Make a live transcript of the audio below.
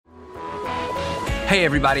Hey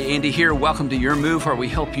everybody, Andy here. Welcome to Your Move, where we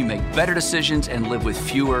help you make better decisions and live with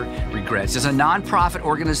fewer regrets. As a nonprofit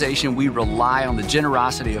organization, we rely on the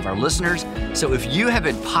generosity of our listeners. So if you have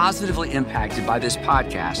been positively impacted by this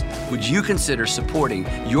podcast, would you consider supporting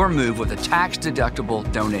Your Move with a tax-deductible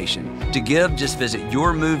donation? To give, just visit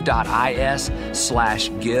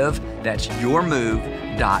yourmove.is/give. That's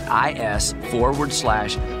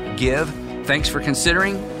yourmove.is/give. Thanks for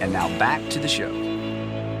considering, and now back to the show.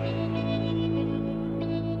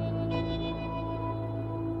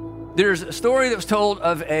 There's a story that was told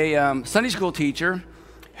of a Sunday school teacher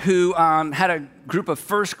who had a group of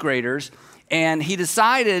first graders, and he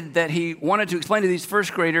decided that he wanted to explain to these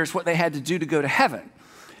first graders what they had to do to go to heaven.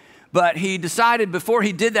 But he decided before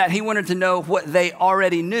he did that, he wanted to know what they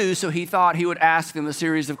already knew, so he thought he would ask them a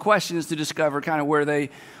series of questions to discover kind of where they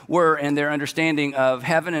were in their understanding of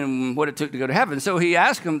heaven and what it took to go to heaven. So he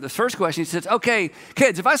asked them the first question. He says, okay,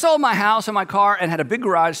 kids, if I sold my house and my car and had a big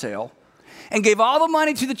garage sale and gave all the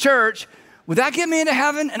money to the church, would that get me into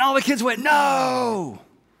heaven? And all the kids went, no.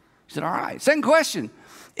 He said, all right. Second question,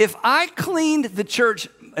 if I cleaned the church,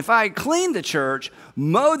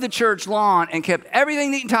 mowed the church lawn, and kept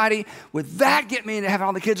everything neat and tidy, would that get me into heaven?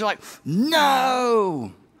 All the kids are like,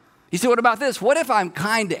 no. He said, what about this? What if I'm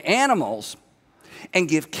kind to animals and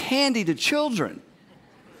give candy to children?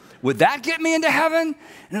 Would that get me into heaven?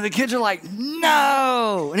 And the kids are like,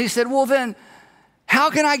 no. And he said, well then, how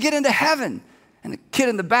can I get into heaven? And the kid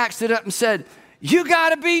in the back stood up and said, you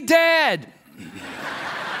gotta be dead.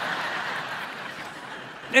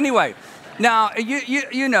 Anyway, now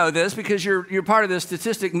you know this because you're part of this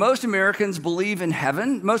statistic. Most Americans believe in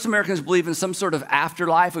heaven. Most Americans believe in some sort of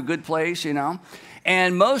afterlife, a good place, you know.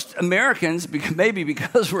 And most Americans, maybe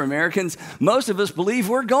because we're Americans, most of us believe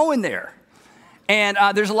we're going there. And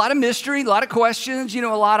there's a lot of mystery, a lot of questions, you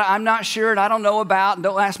know, a lot of I'm not sure and I don't know about, and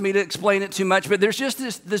don't ask me to explain it too much, but there's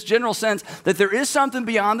just this general sense that there is something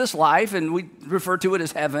beyond this life, and we refer to it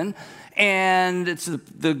as heaven, and it's a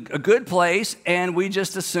good place, and we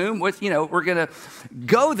just assume we're going to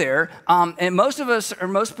go there. And most of us, or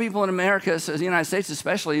most people in America, so the United States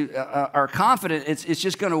especially, are confident it's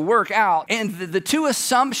just going to work out. And the two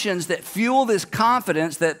assumptions that fuel this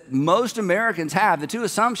confidence that most Americans have, the two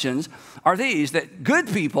assumptions are these, that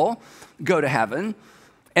good people go to heaven,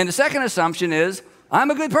 and the second assumption is,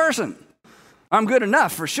 I'm a good person. I'm good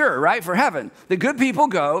enough for sure, right, for heaven. The good people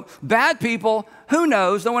go, bad people, who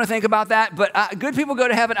knows, don't want to think about that, but good people go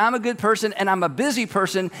to heaven, I'm a good person, and I'm a busy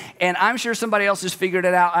person, and I'm sure somebody else has figured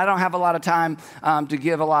it out. I don't have a lot of time to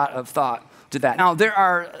give a lot of thought to that. Now, there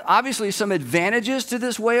are obviously some advantages to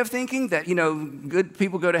this way of thinking that, you know, good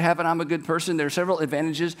people go to heaven, I'm a good person. There are several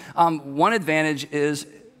advantages. One advantage is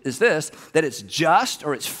this, that it's just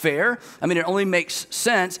or it's fair. I mean, it only makes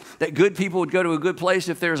sense that good people would go to a good place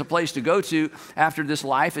if there's a place to go to after this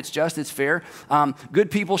life. It's just, it's fair. Good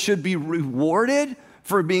people should be rewarded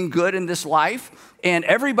for being good in this life. And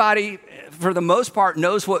everybody, for the most part,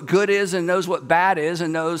 knows what good is and knows what bad is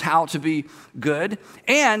and knows how to be good.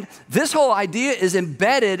 And this whole idea is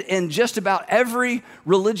embedded in just about every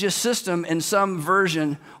religious system in some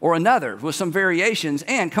version or another with some variations.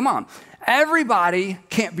 And come on, everybody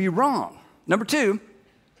can't be wrong. Number two,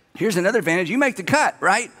 here's another advantage. You make the cut,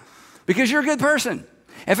 right? Because you're a good person.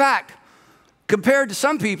 In fact, compared to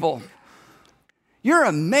some people, you're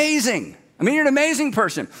amazing. I mean, you're an amazing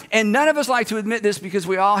person. And none of us like to admit this because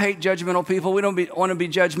we all hate judgmental people. We don't want to be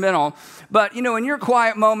judgmental. But, you know, in your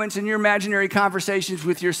quiet moments, in your imaginary conversations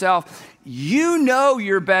with yourself, you know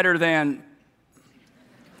you're better than,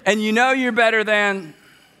 and you know you're better than,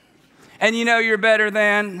 and you know you're better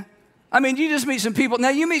than. I mean, you just meet some people. Now,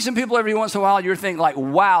 you meet some people every once in a while, you're thinking like,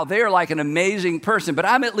 wow, they're like an amazing person, but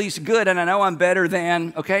I'm at least good, and I know I'm better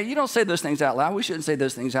than, okay? You don't say those things out loud. We shouldn't say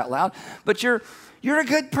those things out loud, but you're a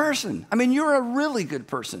good person. I mean, you're a really good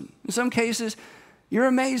person. In some cases, you're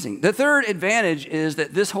amazing. The third advantage is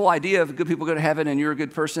that this whole idea of good people go to heaven and you're a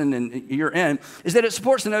good person and you're in, is that it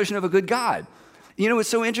supports the notion of a good God. You know, it's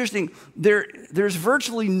so interesting. There's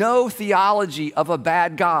virtually no theology of a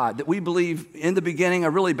bad God that we believe in the beginning, a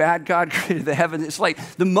really bad God created the heavens. It's like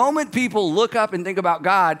the moment people look up and think about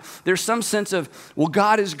God, there's some sense of, well,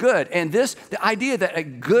 God is good. And the idea that a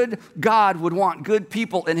good God would want good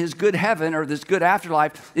people in his good heaven or this good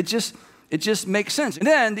afterlife, it just makes sense. And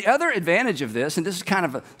then the other advantage of this, and this is kind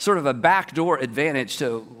of a sort of a backdoor advantage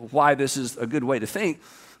to why this is a good way to think,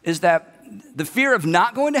 is that the fear of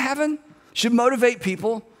not going to heaven should motivate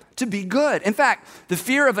people to be good. In fact, the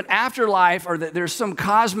fear of an afterlife or that there's some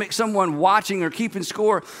cosmic someone watching or keeping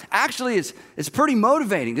score, actually it's pretty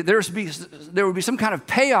motivating. There would be some kind of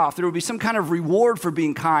payoff. There would be some kind of reward for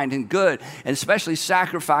being kind and good, and especially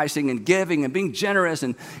sacrificing and giving and being generous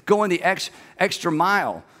and going the extra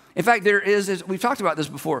mile. In fact, there is, we've talked about this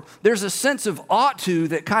before, there's a sense of ought to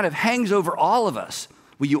that kind of hangs over all of us.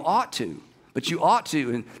 Well, you ought to. But you ought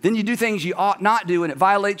to, and then you do things you ought not do, and it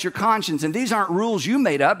violates your conscience. And these aren't rules you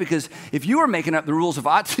made up, because if you were making up the rules of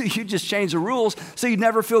ought to, you'd just change the rules so you'd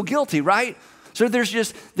never feel guilty, right? So there's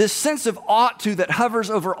just this sense of ought to that hovers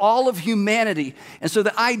over all of humanity. And so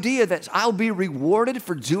the idea that I'll be rewarded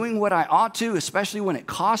for doing what I ought to, especially when it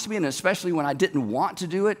costs me and especially when I didn't want to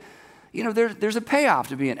do it, you know, there's a payoff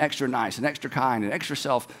to being extra nice and extra kind and extra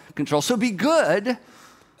self-control. So be good,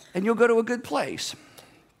 and you'll go to a good place.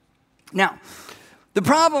 Now, the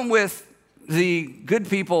problem with the good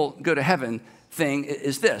people go to heaven thing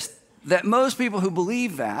is this, that most people who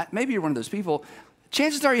believe that, maybe you're one of those people,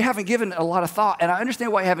 chances are you haven't given it a lot of thought. And I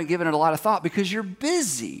understand why you haven't given it a lot of thought, because you're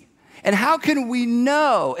busy. And how can we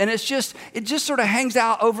know? And it just sort of hangs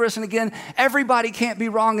out over us. And again, everybody can't be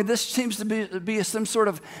wrong. And this seems to be some sort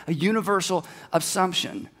of a universal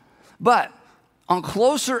assumption. But on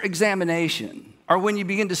closer examination, or when you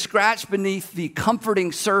begin to scratch beneath the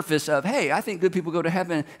comforting surface of, hey, I think good people go to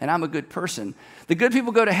heaven and I'm a good person. The good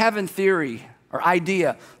people go to heaven theory or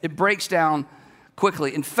idea, it breaks down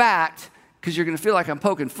quickly. In fact, because you're going to feel like I'm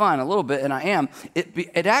poking fun a little bit, and I am,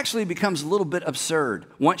 it actually becomes a little bit absurd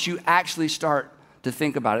once you actually start to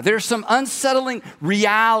think about it. There's some unsettling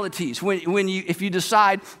realities if you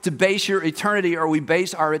decide to base your eternity, or we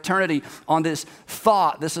base our eternity on this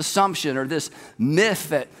thought, this assumption, or this myth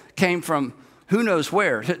that came from who knows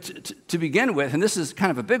where to begin with. And this is kind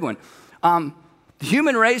of a big one. The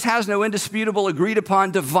human race has no indisputable, agreed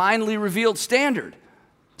upon, divinely revealed standard.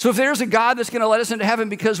 So if there's a God that's going to let us into heaven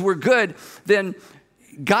because we're good, then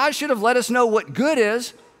God should have let us know what good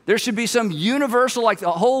is. There should be some universal, like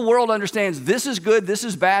the whole world understands, this is good, this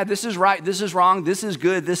is bad, this is right, this is wrong, this is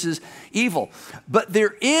good, this is evil. But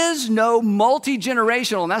there is no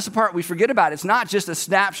multi-generational, and that's the part we forget about. It's not just a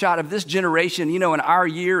snapshot of this generation, in our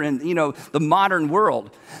year and, the modern world.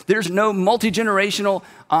 There's no multi-generational,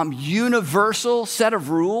 universal set of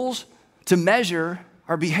rules to measure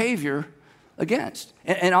our behavior against.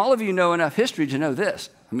 And all of you know enough history to know this.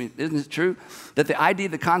 I mean, isn't it true that the idea,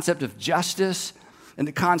 the concept of justice, and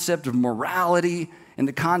the concept of morality, and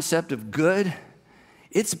the concept of good,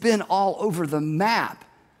 it's been all over the map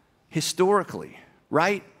historically,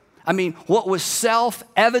 right? I mean, what was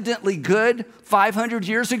self-evidently good 500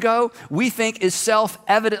 years ago, we think is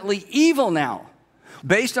self-evidently evil now.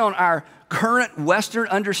 Based on our current Western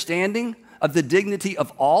understanding of the dignity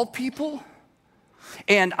of all people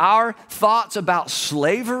and our thoughts about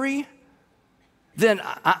slavery, then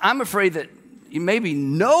I'm afraid that maybe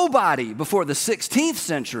nobody before the 16th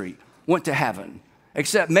century went to heaven,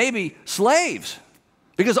 except maybe slaves.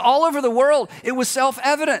 Because all over the world, it was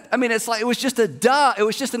self-evident. I mean, it's like it was just a duh. It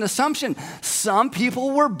was just an assumption. Some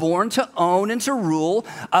people were born to own and to rule.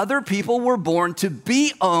 Other people were born to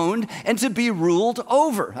be owned and to be ruled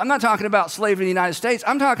over. I'm not talking about slavery in the United States.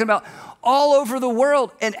 I'm talking about all over the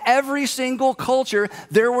world. In every single culture,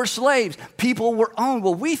 there were slaves. People were owned.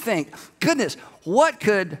 Well, we think, goodness, what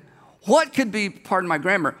could be, pardon my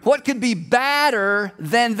grammar, what could be badder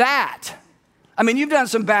than that? I mean, you've done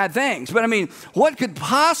some bad things, but I mean, what could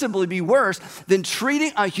possibly be worse than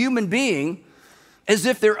treating a human being as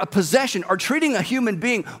if they're a possession, or treating a human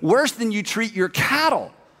being worse than you treat your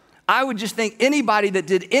cattle? I would just think anybody that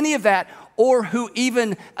did any of that, or who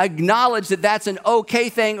even acknowledged that that's an okay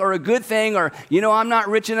thing or a good thing, or, I'm not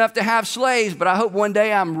rich enough to have slaves, but I hope one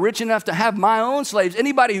day I'm rich enough to have my own slaves.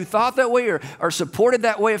 Anybody who thought that way or supported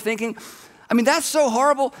that way of thinking, I mean, that's so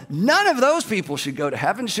horrible. None of those people should go to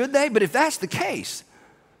heaven, should they? But if that's the case,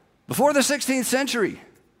 before the 16th century,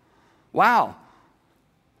 wow,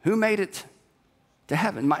 who made it to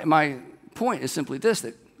heaven? My point is simply this,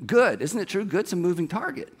 that good, isn't it true? Good's a moving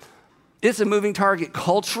target. It's a moving target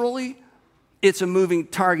culturally. It's a moving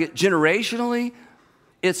target generationally.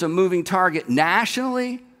 It's a moving target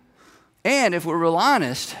nationally. And if we're real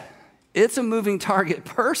honest, it's a moving target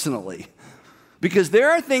personally. Because there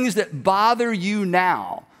are things that bother you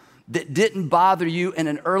now that didn't bother you in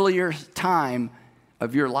an earlier time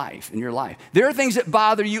of your life, in your life. There are things that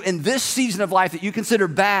bother you in this season of life that you consider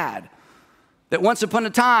bad. That once upon a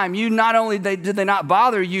time, you not only did they not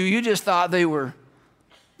bother you, you just thought they were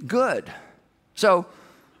good. So,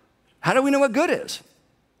 how do we know what good is?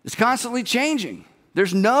 It's constantly changing. There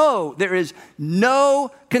is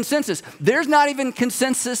no consensus. There's not even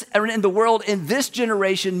consensus in the world in this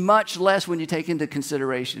generation, much less when you take into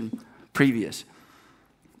consideration previous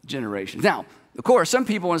generations. Now, of course, some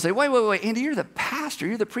people want to say, wait, Andy, you're the pastor,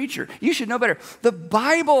 you're the preacher. You should know better. The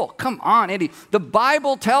Bible, come on, Andy. The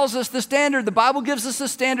Bible tells us the standard. The Bible gives us the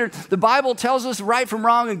standard. The Bible tells us right from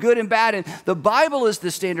wrong and good and bad. And the Bible is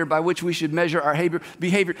the standard by which we should measure our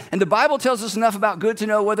behavior. And the Bible tells us enough about good to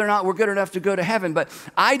know whether or not we're good enough to go to heaven. But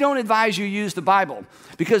I don't advise you use the Bible,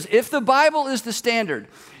 because if the Bible is the standard,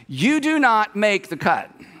 you do not make the cut.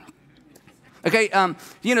 Okay,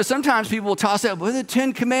 sometimes people will toss out, the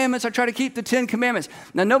 10 Commandments, I try to keep the 10 Commandments.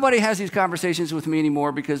 Now, nobody has these conversations with me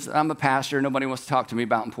anymore because I'm a pastor. Nobody wants to talk to me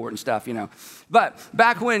about important stuff, But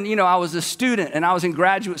back when, I was a student and I was in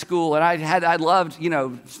graduate school and I loved,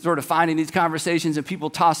 sort of finding these conversations and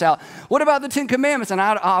people toss out, what about the 10 Commandments? And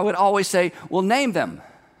I would always say, well, name them.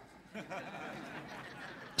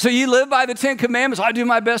 So you live by the 10 Commandments? I do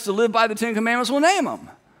my best to live by the 10 Commandments. Well, name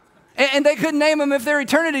them. And they couldn't name them if their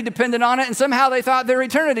eternity depended on it, and somehow they thought their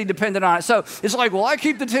eternity depended on it. So it's like, well, I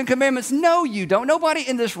keep the 10 Commandments. No, you don't. Nobody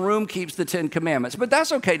in this room keeps the 10 Commandments, but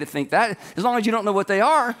that's okay to think that. As long as you don't know what they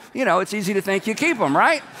are, it's easy to think you keep them,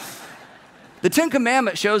 right? The 10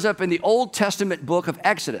 Commandments shows up in the Old Testament book of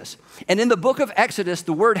Exodus. And in the book of Exodus,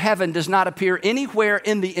 the word heaven does not appear anywhere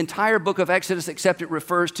in the entire book of Exodus except it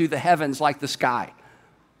refers to the heavens like the sky.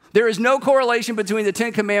 There is no correlation between the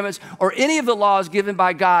 10 Commandments or any of the laws given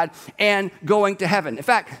by God and going to heaven. In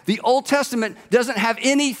fact, the Old Testament doesn't have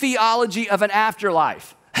any theology of an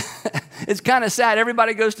afterlife. It's kind of sad.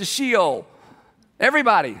 Everybody goes to Sheol.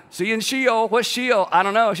 Everybody. See you in Sheol. What's Sheol? I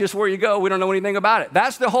don't know. It's just where you go. We don't know anything about it.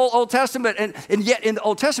 That's the whole Old Testament. And yet in the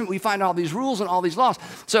Old Testament, we find all these rules and all these laws.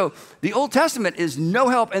 So the Old Testament is no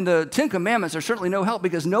help, and the 10 Commandments are certainly no help,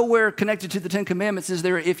 because nowhere connected to the 10 Commandments is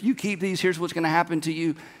there, if you keep these, here's what's going to happen to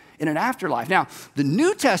you in an afterlife. Now, the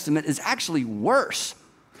New Testament is actually worse,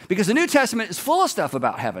 because the New Testament is full of stuff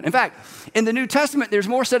about heaven. In fact, in the New Testament, there's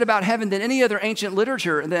more said about heaven than any other ancient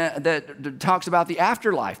literature that talks about the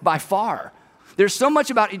afterlife, by far. There's so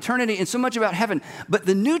much about eternity and so much about heaven. But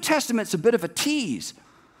the New Testament's a bit of a tease,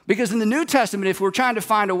 because in the New Testament, if we're trying to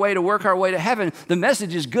find a way to work our way to heaven, the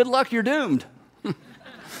message is, good luck, you're doomed.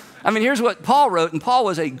 I mean, here's what Paul wrote, and Paul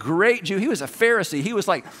was a great Jew. He was a Pharisee. He was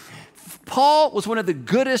like, Paul was one of the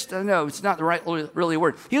goodest, no, it's not the right really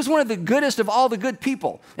word. He was one of the goodest of all the good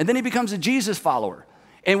people. And then he becomes a Jesus follower.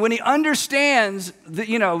 And when he understands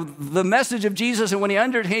the message of Jesus, and when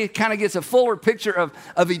he kind of gets a fuller picture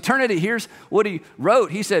of eternity, here's what he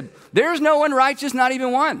wrote. He said, there's no one righteous, not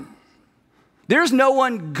even one. There's no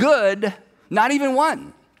one good, not even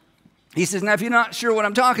one. He says, now if you're not sure what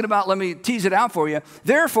I'm talking about, let me tease it out for you.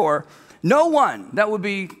 Therefore, no one, that would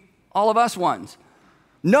be all of us ones,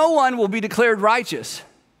 no one will be declared righteous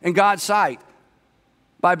in God's sight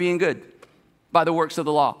by being good, by the works of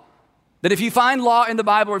the law. That if you find law in the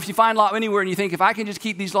Bible, or if you find law anywhere and you think, if I can just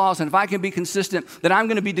keep these laws and if I can be consistent, then I'm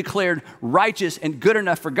going to be declared righteous and good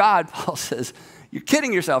enough for God, Paul says, you're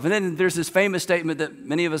kidding yourself. And then there's this famous statement that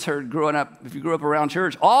many of us heard growing up, if you grew up around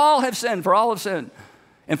church, all have sinned, for all have sinned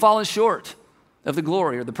and fallen short of the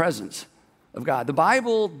glory or the presence of God. The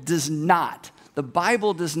Bible does not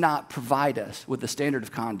provide us with a standard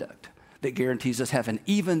of conduct that guarantees us heaven,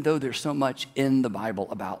 even though there's so much in the Bible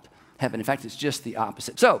about heaven. In fact, it's just the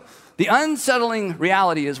opposite. So the unsettling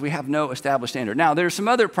reality is we have no established standard. Now, there's some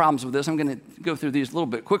other problems with this. I'm going to go through these a little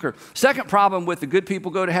bit quicker. Second problem with the good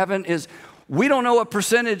people go to heaven is we don't know what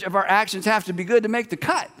percentage of our actions have to be good to make the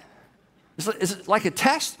cut. Is it like a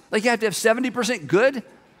test? Like you have to have 70% good?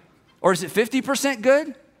 Or is it 50%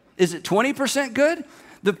 good? Is it 20% good?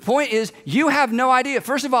 The point is, you have no idea.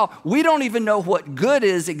 First of all, we don't even know what good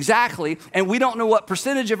is exactly, and we don't know what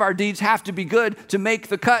percentage of our deeds have to be good to make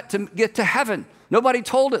the cut to get to heaven. Nobody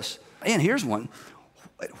told us. And here's one.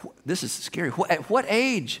 This is scary. At what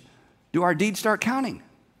age do our deeds start counting?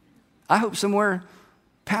 I hope somewhere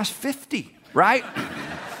past 50, right?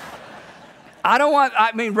 When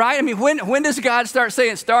does God start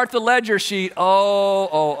saying, start the ledger sheet?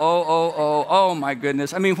 Oh, my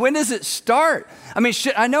goodness. I mean, when does it start? I mean,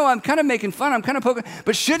 I know I'm kind of making fun, I'm kind of poking,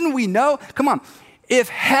 but shouldn't we know? Come on. If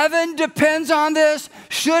heaven depends on this,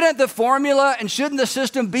 shouldn't the formula and shouldn't the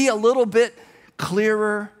system be a little bit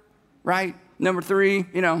clearer, right? Number 3,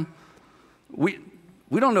 we don't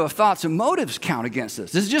know if thoughts and motives count against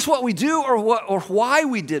us. This is just what we do or why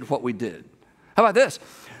we did what we did. How about this?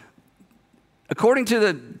 According to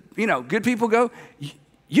the, good people go,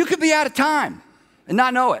 you could be out of time and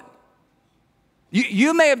not know it.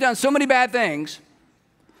 You may have done so many bad things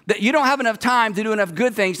that you don't have enough time to do enough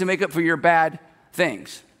good things to make up for your bad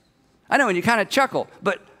things. I know, and you kind of chuckle,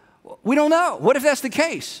 but we don't know. What if that's the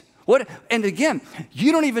case? And again,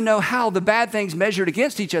 you don't even know how the bad things measured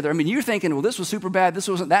against each other. I mean, you're thinking, well, this was super bad, this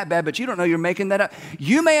wasn't that bad, but you don't know you're making that up.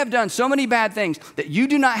 You may have done so many bad things that you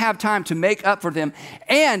do not have time to make up for them,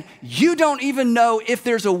 and you don't even know if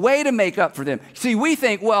there's a way to make up for them. See, we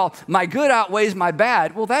think, well, my good outweighs my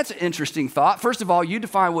bad. Well, that's an interesting thought. First of all, you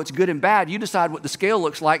define what's good and bad. You decide what the scale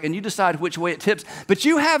looks like, and you decide which way it tips, but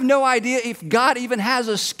you have no idea if God even has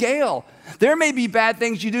a scale. There may be bad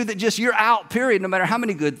things you do that just you're out, period, no matter how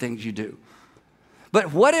many good things you do.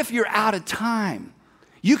 But what if you're out of time?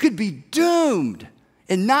 You could be doomed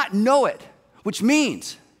and not know it, which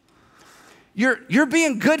means you're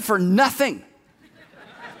being good for nothing.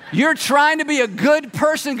 You're trying to be a good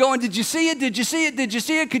person going, did you see it? Did you see it? Did you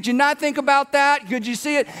see it? Could you not think about that? Could you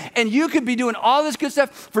see it? And you could be doing all this good stuff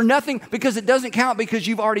for nothing because it doesn't count because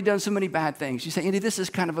you've already done so many bad things. You say, Andy, this is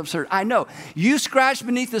kind of absurd. I know. You scratch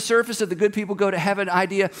beneath the surface of the good people go to heaven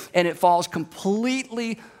idea and it falls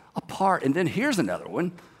completely apart. And then here's another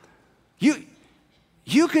one.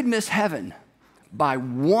 You could miss heaven by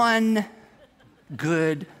one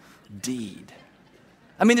good deed.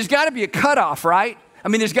 I mean, there's got to be a cutoff, right? I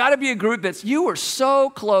mean, there's got to be a group that's, you were so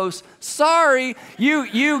close. Sorry, you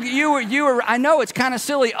were, I know it's kind of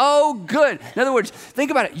silly. Oh, good. In other words, think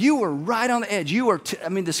about it. You were right on the edge.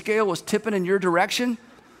 The scale was tipping in your direction,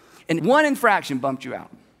 and one infraction bumped you out.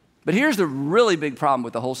 But here's the really big problem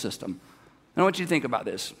with the whole system. I want you to think about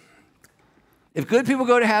this. If good people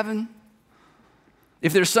go to heaven,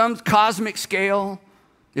 if there's some cosmic scale,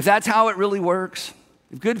 if that's how it really works,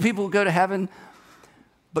 if good people go to heaven,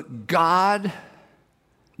 but God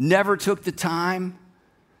never took the time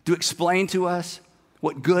to explain to us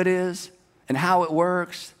what good is and how it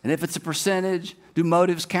works, and if it's a percentage, do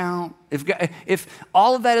motives count? If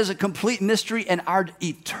all of that is a complete mystery and our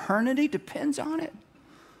eternity depends on it,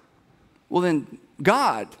 well then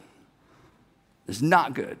God is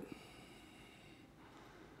not good.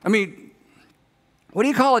 I mean, what do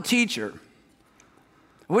you call a teacher?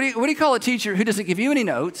 What do you call a teacher who doesn't give you any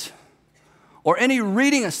notes or any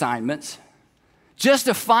reading assignments, just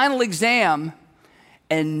a final exam,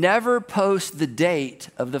 and never post the date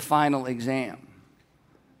of the final exam?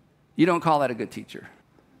 You don't call that a good teacher.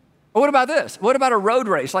 Or what about this? What about a road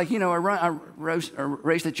race, like, a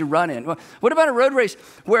race that you run in? What about a road race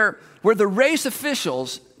where the race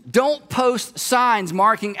officials don't post signs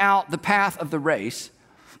marking out the path of the race?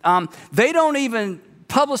 They don't even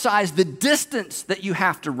publicize the distance that you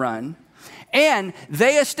have to run, and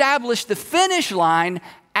they establish the finish line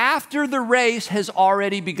after the race has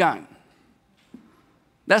already begun.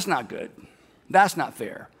 That's not good. That's not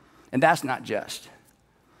fair. And that's not just.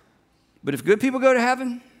 But if good people go to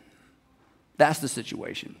heaven, that's the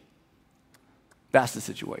situation. That's the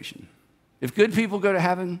situation. If good people go to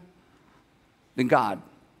heaven, then God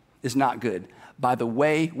is not good by the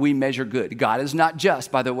way we measure good. God is not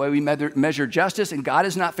just by the way we measure justice, and God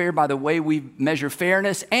is not fair by the way we measure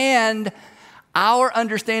fairness. And our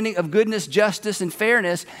understanding of goodness, justice, and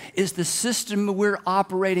fairness is the system we're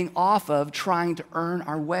operating off of, trying to earn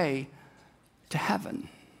our way to heaven.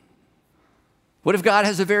 What if God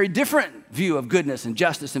has a very different view of goodness and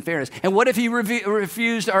justice and fairness? And what if he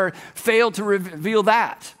refused or failed to reveal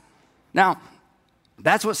that? Now,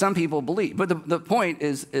 that's what some people believe. But the point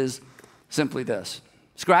is simply this.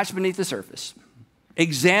 Scratch beneath the surface.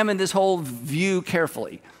 Examine this whole view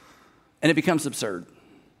carefully, and it becomes absurd.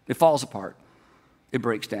 It falls apart. It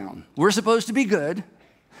breaks down. We're supposed to be good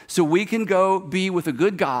so we can go be with a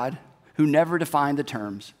good God who never defined the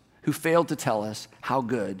terms, who failed to tell us how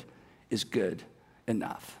good is good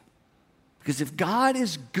enough. Because if God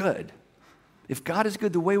is good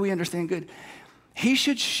the way we understand good, he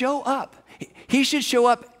should show up. He should show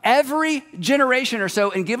up every generation or so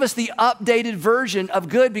and give us the updated version of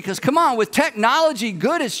good, because come on, with technology,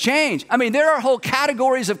 good has changed. I mean, there are whole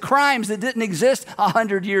categories of crimes that didn't exist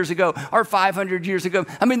 100 years ago or 500 years ago.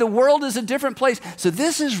 I mean, the world is a different place. So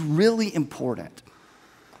this is really important.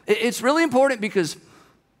 It's really important because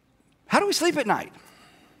how do we sleep at night?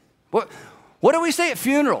 What do we say at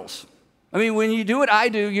funerals? I mean, when you do what I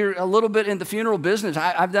do, you're a little bit in the funeral business.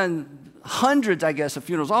 I've done hundreds, I guess, of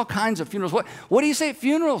funerals, all kinds of funerals. What do you say at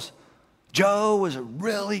funerals? Joe was a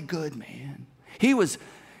really good man. He was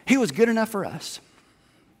good enough for us.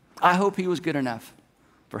 I hope he was good enough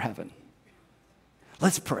for heaven.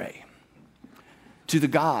 Let's pray to the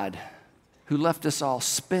God who left us all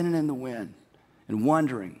spinning in the wind and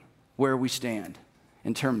wondering where we stand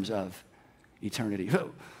in terms of eternity.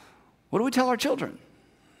 What do we tell our children?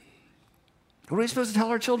 What are we supposed to tell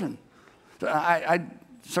our children?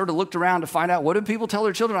 sort of looked around to find out, what do people tell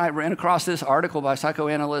their children? I ran across this article by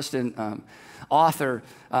psychoanalyst and author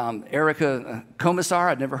Erica Komisar.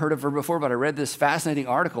 I'd never heard of her before, but I read this fascinating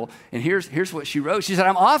article, and here's what she wrote. She said,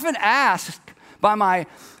 I'm often asked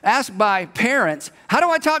by parents, how do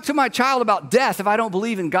I talk to my child about death if I don't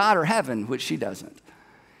believe in God or heaven, which she doesn't?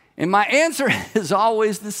 And my answer is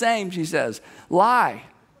always the same, she says, lie.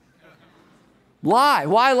 Lie.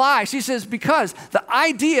 Why lie? She says, because the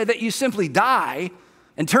idea that you simply die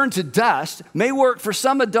and turn to dust may work for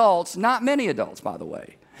some adults, not many adults, by the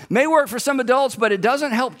way. May work for some adults, but it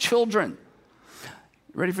doesn't help children.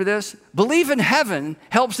 Ready for this? Belief in heaven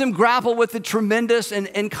helps them grapple with the tremendous and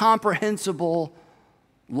incomprehensible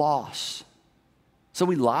loss. So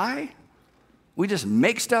we lie? We just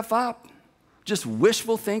make stuff up? Just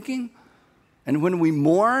wishful thinking? And when we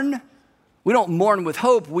mourn, we don't mourn with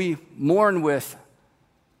hope, we mourn with,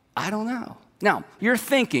 I don't know. Now, you're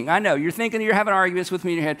thinking, I know, you're having arguments with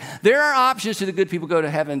me in your head. There are options to the good people go to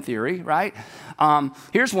heaven theory, right?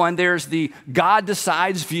 Here's one. There's the God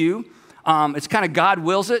decides view. It's kind of God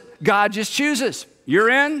wills it. God just chooses.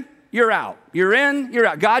 You're in, you're out. You're in, you're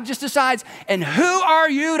out. God just decides. And who are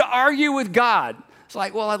you to argue with God? It's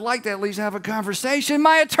like, well, I'd like to at least have a conversation.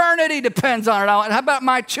 My eternity depends on it. How about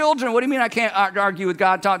my children? What do you mean I can't argue with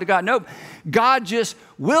God, talk to God? Nope. God just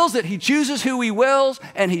wills it. He chooses who he wills,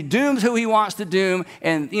 and he dooms who he wants to doom.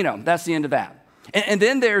 And, that's the end of that. And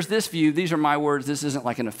then there's this view. These are my words. This isn't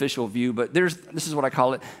like an official view, but this is what I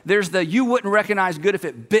call it. There's the you wouldn't recognize good if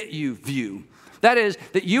it bit you view. That is,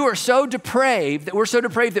 that you are so depraved, that we're so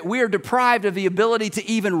depraved that we are deprived of the ability to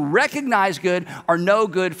even recognize good or know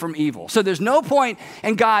good from evil. So there's no point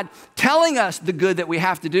in God telling us the good that we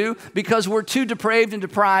have to do because we're too depraved and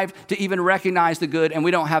deprived to even recognize the good, and we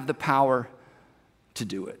don't have the power to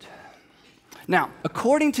do it. Now,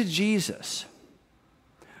 according to Jesus,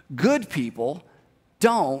 good people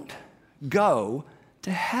don't go to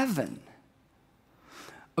heaven.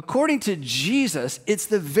 According to Jesus, it's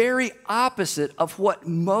the very opposite of what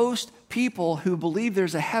most people who believe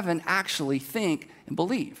there's a heaven actually think and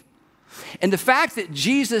believe. And the fact that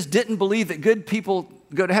Jesus didn't believe that good people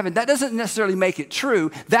go to heaven, that doesn't necessarily make it true.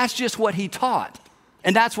 That's just what he taught.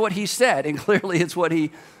 And that's what he said. And clearly it's what he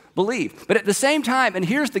believed. But at the same time, and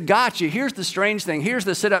here's the gotcha, here's the strange thing, here's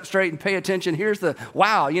the sit up straight and pay attention, here's the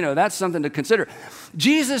wow, that's something to consider.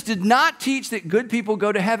 Jesus did not teach that good people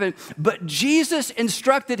go to heaven, but Jesus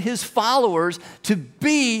instructed his followers to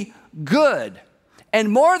be good.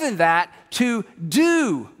 And more than that, to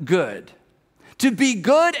do good. To be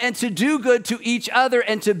good and to do good to each other,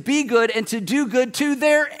 and to be good and to do good to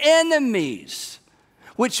their enemies.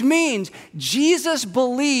 Which means Jesus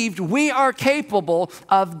believed we are capable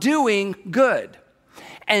of doing good.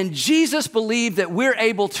 And Jesus believed that we're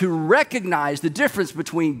able to recognize the difference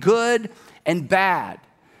between good and bad,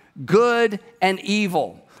 good and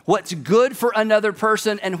evil, what's good for another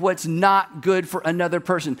person and what's not good for another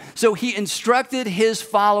person. So he instructed his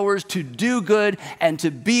followers to do good and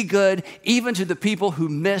to be good, even to the people who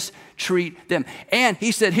mistreat them. And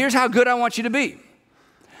he said, here's how good I want you to be.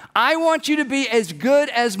 I want you to be as good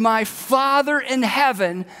as my Father in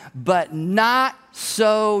heaven, but not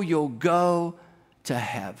so you'll go to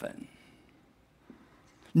heaven.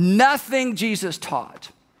 Nothing Jesus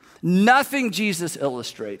taught, nothing Jesus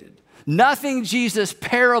illustrated, nothing Jesus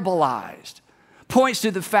parabolized points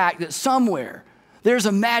to the fact that somewhere there's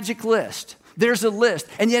a magic list. There's a list.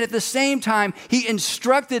 And yet at the same time, he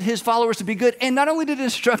instructed his followers to be good. And not only did he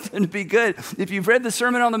instruct them to be good, if you've read the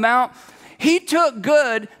Sermon on the Mount, he took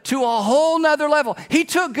good to a whole nother level. He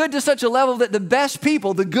took good to such a level that the best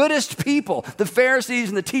people, the goodest people, the Pharisees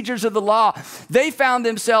and the teachers of the law, they found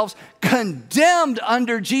themselves condemned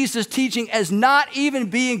under Jesus' teaching as not even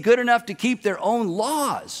being good enough to keep their own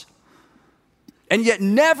laws. And yet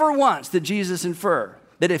never once did Jesus infer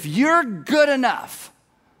that if you're good enough,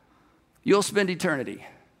 you'll spend eternity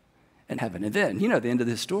in heaven. And then, the end of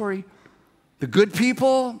this story, the good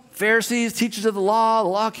people, Pharisees, teachers of the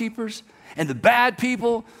law keepers, and the bad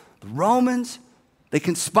people, the Romans, they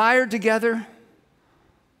conspired together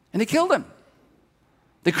and they killed him.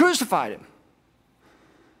 They crucified him.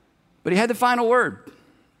 But he had the final word.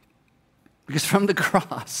 Because from the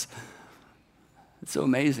cross, it's so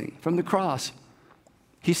amazing. From the cross,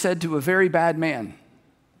 he said to a very bad man,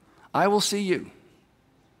 I will see you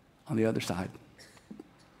on the other side.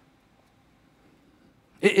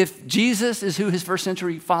 If Jesus is who his first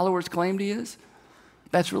century followers claimed he is,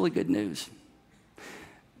 that's really good news.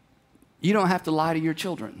 You don't have to lie to your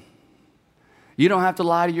children. You don't have to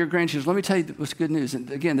lie to your grandchildren. Let me tell you what's good news.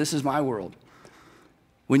 And again, this is my world.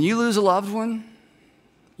 When you lose a loved one,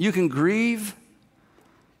 you can grieve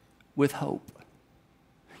with hope.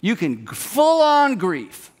 You can full on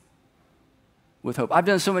grief with hope. I've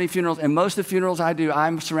done so many funerals, and most of the funerals I do,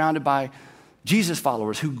 I'm surrounded by Jesus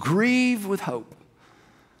followers who grieve with hope.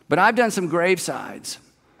 But I've done some gravesides,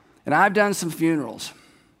 and I've done some funerals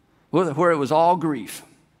where it was all grief.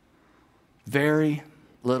 Very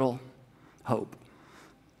little hope.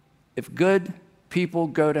 If good people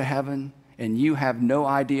go to heaven and you have no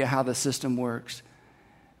idea how the system works,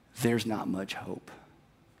 there's not much hope.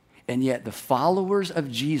 And yet the followers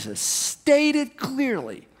of Jesus stated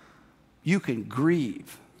clearly, you can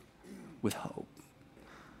grieve with hope.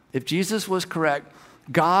 If Jesus was correct,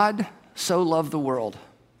 God so loved the world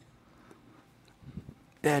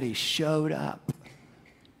that he showed up.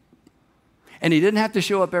 And he didn't have to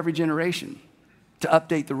show up every generation to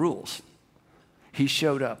update the rules. He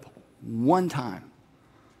showed up one time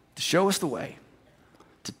to show us the way,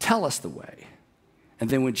 to tell us the way.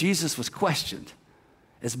 And then when Jesus was questioned,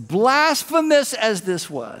 as blasphemous as this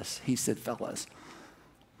was, he said, fellas,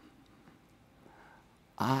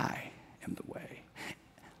 I am the way.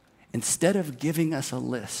 Instead of giving us a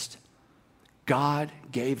list, God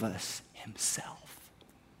gave us himself.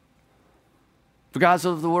 For God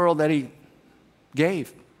so loved the world that he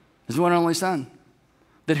gave his one and only son,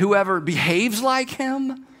 that whoever behaves like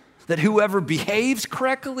him, that whoever behaves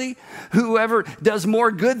correctly, whoever does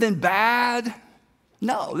more good than bad.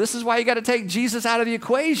 No, this is why you got to take Jesus out of the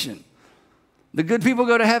equation. The good people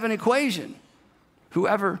go to heaven equation.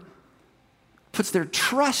 Whoever puts their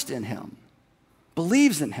trust in him,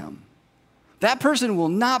 believes in him, that person will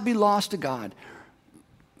not be lost to God,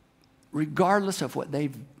 regardless of what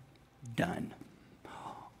they've done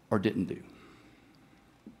or didn't do.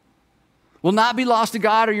 Will not be lost to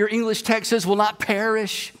God, or your English text says will not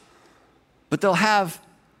perish, but they'll have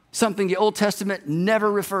something the Old Testament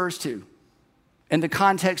never refers to. In the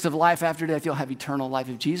context of life after death, you'll have eternal life.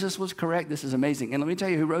 If Jesus was correct, this is amazing. And let me tell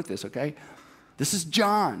you who wrote this, okay? This is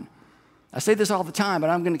John. I say this all the time, but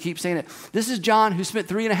I'm going to keep saying it. This is John, who spent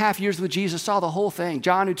 3.5 years with Jesus, saw the whole thing.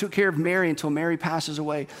 John, who took care of Mary until Mary passes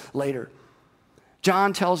away later.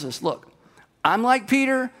 John tells us, look, I'm like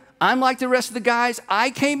Peter. I'm like the rest of the guys.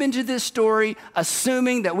 I came into this story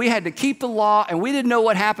assuming that we had to keep the law and we didn't know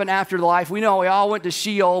what happened after life. We know we all went to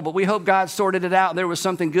Sheol, but we hope God sorted it out. There was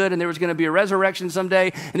something good and there was going to be a resurrection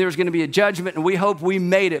someday and there was going to be a judgment and we hope we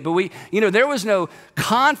made it. But there was no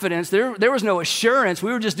confidence. There was no assurance.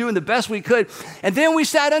 We were just doing the best we could. And then we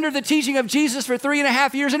sat under the teaching of Jesus for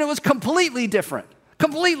 3.5 years and it was completely different.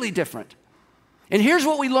 Completely different. And here's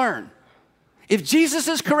what we learn. If Jesus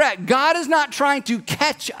is correct, God is not trying to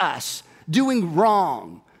catch us doing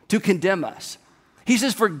wrong to condemn us. He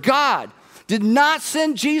says, for God did not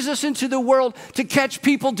send Jesus into the world to catch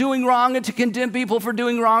people doing wrong and to condemn people for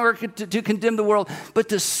doing wrong or to condemn the world, but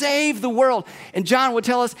to save the world. And John would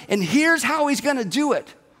tell us, and here's how he's going to do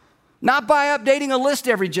it. Not by updating a list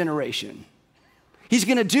every generation. He's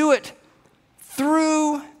going to do it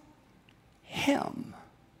through him.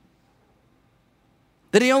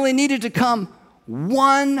 That he only needed to come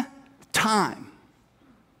one time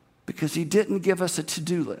because he didn't give us a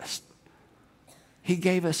to-do list. He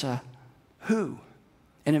gave us a who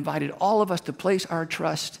and invited all of us to place our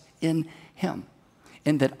trust in him.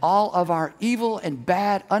 And that all of our evil and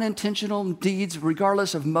bad, unintentional deeds,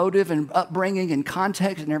 regardless of motive and upbringing and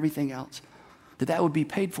context and everything else, that would be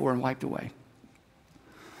paid for and wiped away.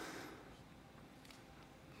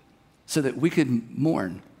 So that we could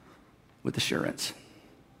mourn with assurance.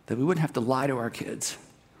 That we wouldn't have to lie to our kids.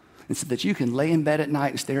 And so that you can lay in bed at night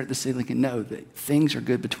and stare at the ceiling and know that things are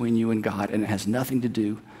good between you and God and it has nothing to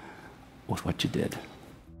do with what you did.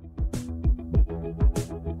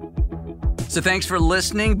 So thanks for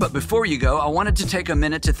listening, but before you go, I wanted to take a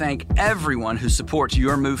minute to thank everyone who supports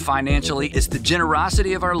Your Move financially. It's the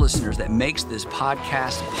generosity of our listeners that makes this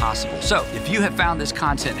podcast possible. So if you have found this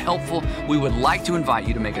content helpful, we would like to invite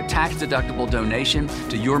you to make a tax-deductible donation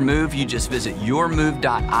to Your Move. You just visit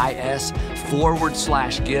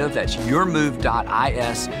yourmove.is/give. That's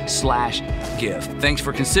yourmove.is/give. Thanks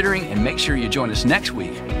for considering, and make sure you join us next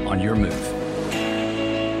week on Your Move.